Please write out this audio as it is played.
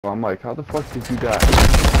I'm like, how the fuck did you die?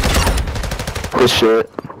 Good shit.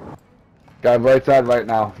 Guy right side right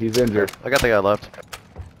now. He's injured. I got the guy left.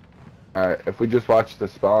 Alright, if we just watch the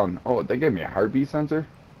spawn. Oh, they gave me a heartbeat sensor?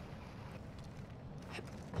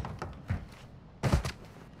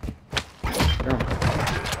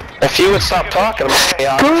 If you would stop talking to me,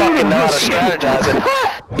 I'd fucking know how to strategize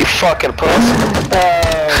it. You fucking puss. Oh,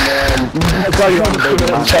 man.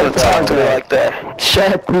 I'm trying to talk to me like that.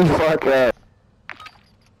 Shut the fuck up.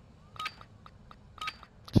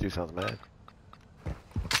 This dude sounds mad.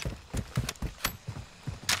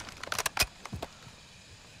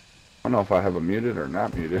 I don't know if I have it muted or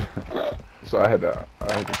not muted. So I had to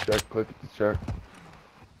check, click to check.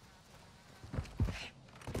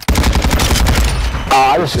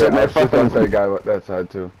 I was Shit, sitting there I just fucking... watched that guy that side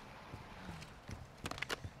too.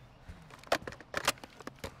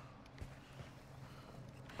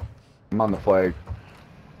 I'm on the flag.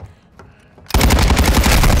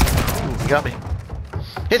 Ooh, he got me.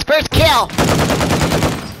 His first kill!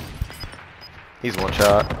 He's one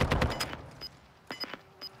shot.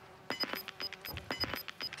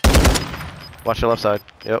 Watch your left side.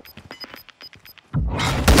 Yep.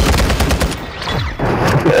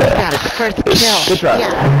 Got his first kill. Good try.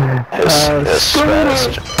 Yeah.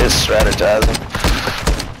 It's strategizing.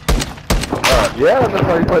 Yeah, that's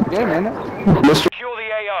how you play the game, ain't it? Secure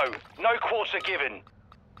the AO. No quarter given.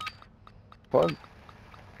 Fuck.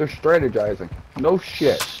 They're strategizing. No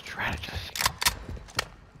shit. Strategizing.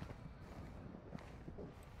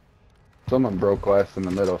 Someone broke glass in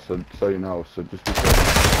the middle, so you know, so just be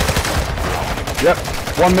careful. Yep.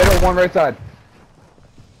 One middle, one right side.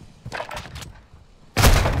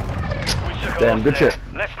 Damn, good shit.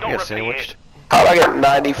 Let's He not got repeat sandwiched. it. How'd I get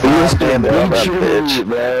 95 damage on that bitch?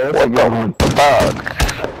 What the fuck?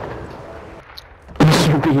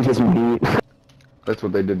 That's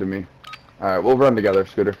what they did to me. Alright, we'll run together,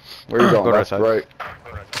 Scooter. Where are you going? Go right Left, side. right.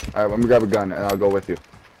 Alright, let me grab a gun and I'll go with you.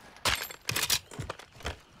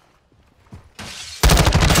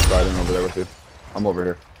 Riding over there with you. I'm over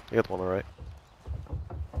here. You got the one on the right.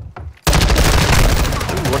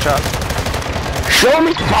 Ooh, watch out. Show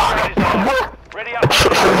me! Ready up.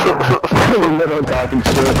 Little talking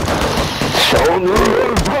shit. Show me!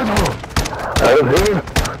 Out here.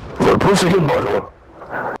 The pussy bottle.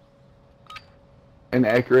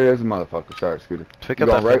 Inaccurate as a motherfucker. Sorry, Scooter. Pick You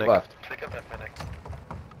up going that right, Fennec. left?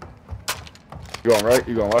 You going right?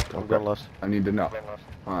 You going left? I'm Okay. going left. I need to know.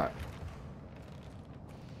 Alright.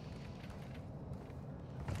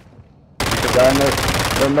 Guy in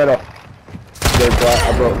the middle.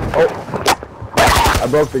 I broke. Oh! I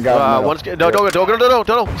broke the guy in the middle. One's no,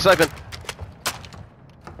 don't, sniping.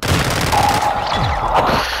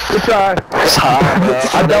 Good try. It's hot,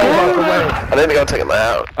 bro. I don't walk away. I need to go take him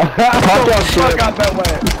out. Talk that shit. Got that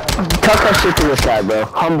way. Talk that shit to the side, bro.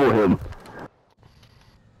 Humble him.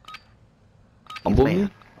 Humble me?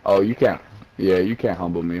 Oh, you can't. Yeah, you can't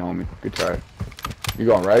humble me, homie. Good try. You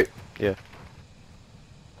going right? Yeah.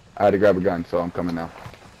 I had to grab a gun, so I'm coming now.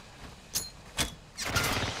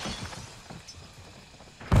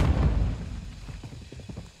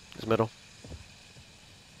 His middle.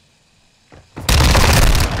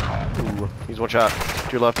 Ooh, he's one shot.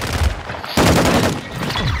 To your left.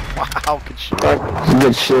 Wow, good shit.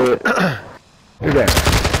 Good shit. Good game.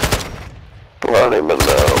 I don't even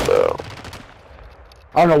know, bro.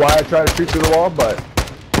 I don't know why I tried to shoot through the wall, but...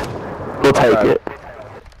 We'll take it.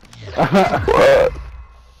 What?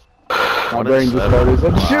 My brain just started.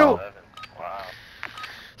 Let's shoot!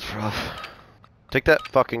 It's rough. Take that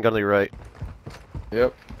fucking gun to your right.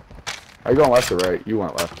 Yep. Are you going left or right? You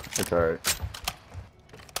went left. It's alright.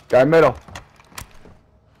 Guy middle.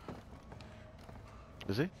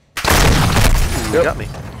 Is he? Ooh, Yep. he got me.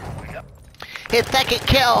 His second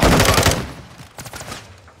kill.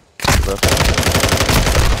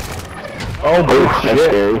 Oh, good That's shit.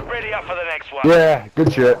 scary. Ready up for the next one. Yeah,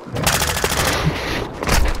 good shit.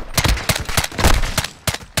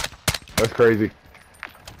 That's crazy.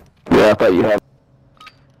 Yeah, I thought you had.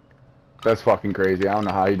 That's fucking crazy. I don't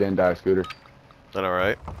know how you didn't die, Scooter. Is that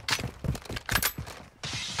alright?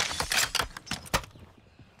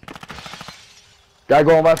 Guy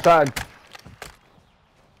going left side.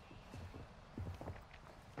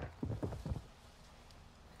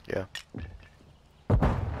 Yeah.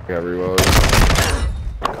 Got reload.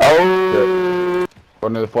 Oh.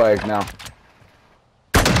 Going to the flag now.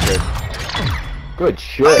 Good. Good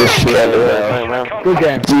shit. Good shit, bro. Good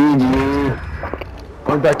game. GG.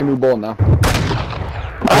 Going back to New Bull now.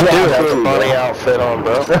 I do have a funny outfit on,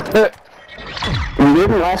 bro. You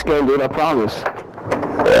didn't last game, dude, I promise.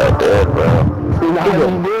 Yeah, I did, bro. You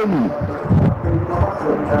didn't.